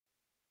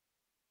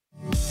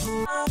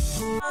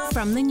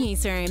From the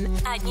newsroom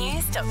at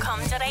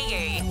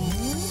news.com.au.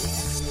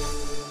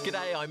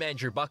 G'day, I'm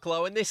Andrew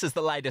Bucklow and this is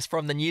the latest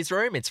from the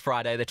newsroom. It's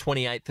Friday the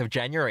 28th of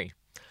January.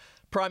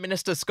 Prime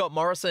Minister Scott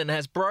Morrison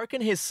has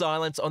broken his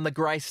silence on the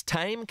Grace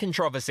Tame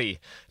controversy.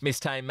 Miss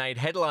Tame made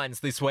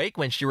headlines this week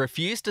when she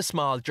refused to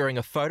smile during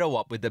a photo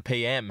op with the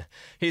PM.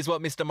 Here's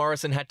what Mr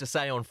Morrison had to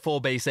say on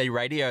 4BC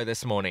Radio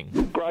this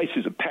morning. Grace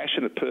is a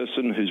passionate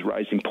person who's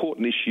raised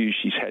important issues.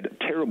 She's had a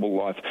terrible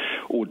life,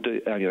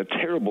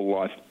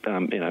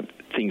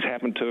 things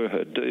happen to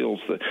her deals,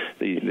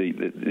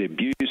 the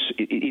abuse.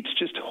 It's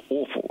just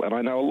awful. And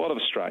I know a lot of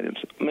Australians,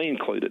 me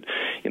included,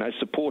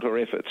 support her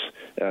efforts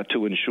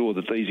to ensure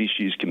that these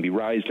issues can be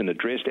raised and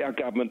addressed. Our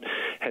government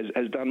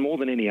has done more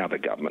than any other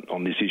government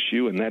on this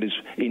issue, and that is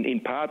in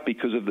part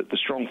because of the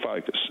strong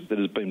focus that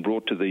has been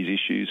brought to these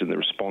issues and the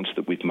response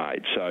that we've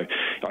made. So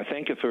I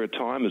thank her for her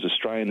time as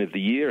Australian of the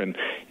Year, and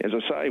as I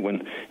say,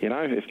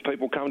 if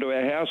people come to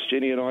our house,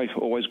 Jenny and I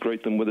always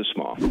greet them with a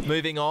smile.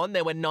 Moving on,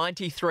 there were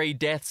 93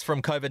 deaths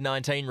from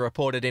COVID-19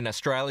 reported in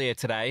Australia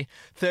today.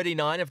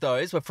 39 of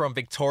those were from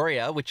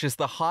Victoria, which is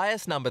the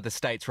highest number the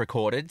state's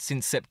recorded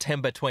since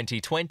September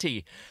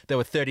 2020. There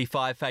were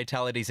 35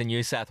 fatalities in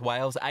New South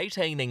Wales,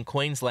 18 in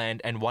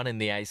Queensland and 1 in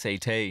the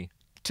ACT.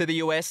 To the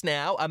US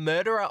now, a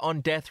murderer on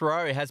death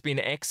row has been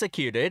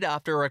executed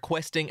after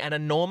requesting an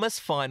enormous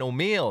final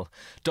meal.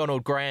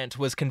 Donald Grant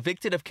was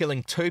convicted of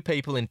killing 2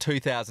 people in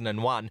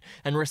 2001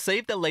 and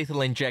received a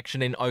lethal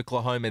injection in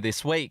Oklahoma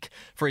this week.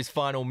 For his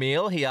final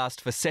meal, he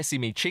asked for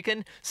sesame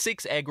chicken,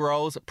 6 egg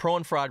rolls,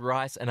 prawn fried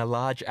rice and a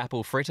large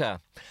apple fritter.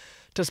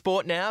 To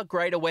sport now,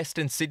 Greater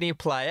Western Sydney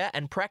player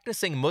and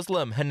practising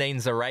Muslim Haneen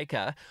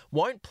Zareka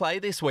won't play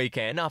this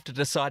weekend after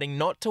deciding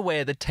not to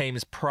wear the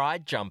team's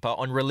pride jumper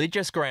on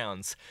religious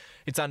grounds.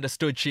 It's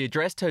understood she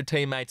addressed her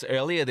teammates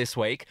earlier this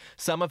week,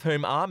 some of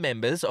whom are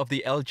members of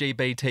the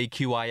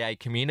LGBTQIA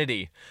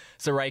community.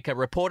 Zareka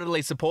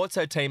reportedly supports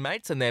her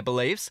teammates and their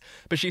beliefs,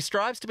 but she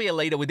strives to be a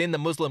leader within the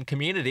Muslim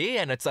community,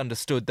 and it's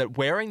understood that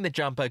wearing the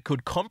jumper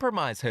could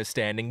compromise her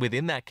standing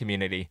within that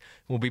community.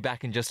 We'll be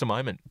back in just a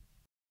moment.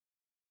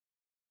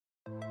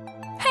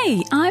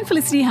 Hey, I'm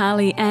Felicity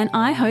Harley and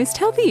I host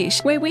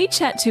Healthyish, where we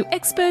chat to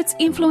experts,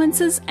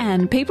 influencers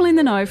and people in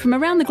the know from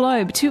around the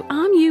globe to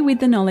arm you with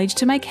the knowledge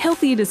to make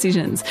healthier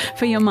decisions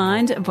for your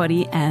mind,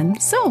 body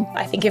and soul.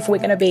 I think if we're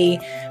going to be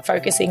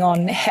focusing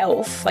on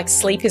health,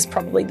 sleep is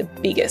probably the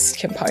biggest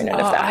component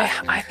of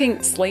that. I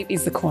think sleep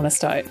is the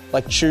cornerstone.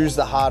 Choose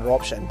the harder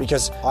option,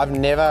 because I've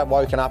never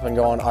woken up and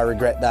gone, I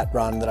regret that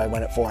run that I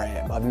went at 4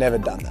 a.m. I've never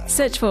done that.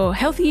 Search for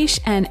Healthyish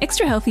and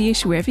Extra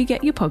Healthyish wherever you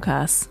get your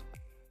podcasts.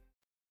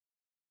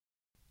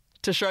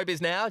 To showbiz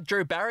now,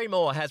 Drew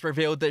Barrymore has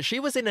revealed that she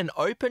was in an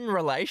open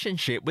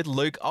relationship with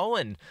Luke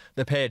Owen.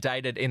 The pair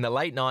dated in the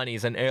late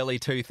 90s and early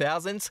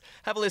 2000s.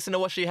 Have a listen to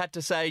what she had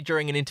to say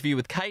during an interview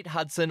with Kate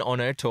Hudson on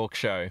her talk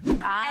show.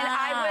 And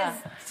I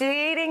was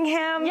dating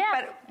him,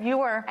 but you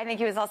were. I think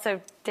he was also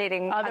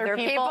dating Other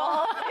people.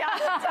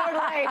 Yeah,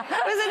 totally.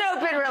 It was an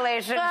open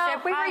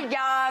relationship. We were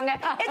young.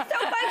 It's so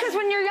fun because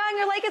when you're young,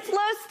 you're like, it's low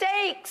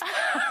stakes.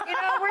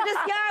 We're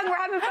just young. We're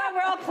having fun.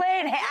 We're all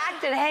playing,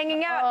 acting,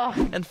 hanging out.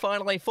 And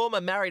finally, former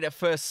Married at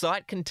First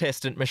Sight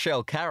contestant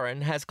Michelle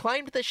Caron has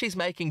claimed that she's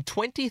making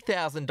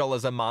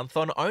 $20,000 a month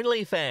on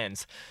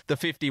OnlyFans. The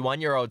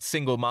 51-year-old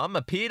single mum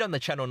appeared on the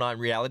Channel 9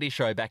 reality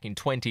show back in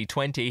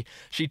 2020.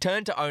 She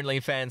turned to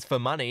OnlyFans for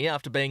money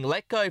after being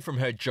let go from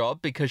her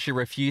job because she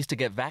refused to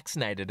get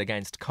vaccinated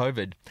against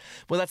COVID.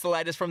 Well, that's the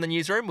latest from the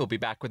newsroom. We'll be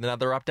back with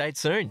another update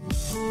soon.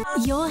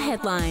 Your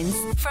headlines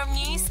from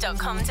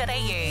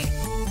news.com.au.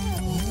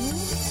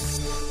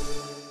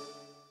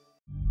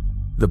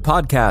 The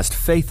podcast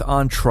Faith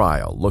on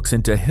Trial looks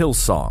into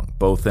Hillsong,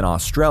 both in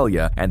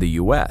Australia and the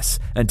US,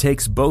 and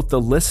takes both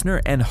the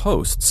listener and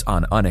hosts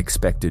on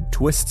unexpected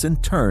twists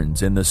and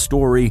turns in the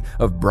story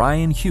of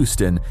Brian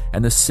Houston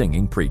and the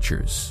Singing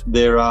Preachers.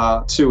 There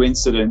are 2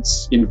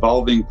 incidents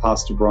involving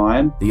Pastor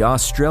Brian. The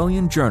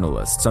Australian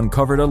journalists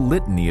uncovered a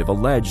litany of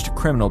alleged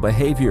criminal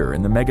behavior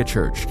in the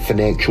megachurch.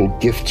 Financial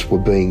gifts were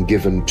being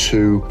given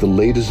to the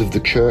leaders of the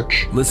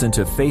church. Listen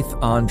to Faith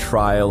on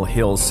Trial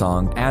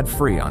Hillsong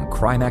ad-free on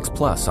Crimex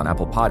Plus on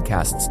Apple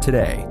Podcasts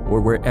today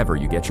or wherever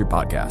you get your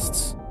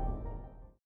podcasts.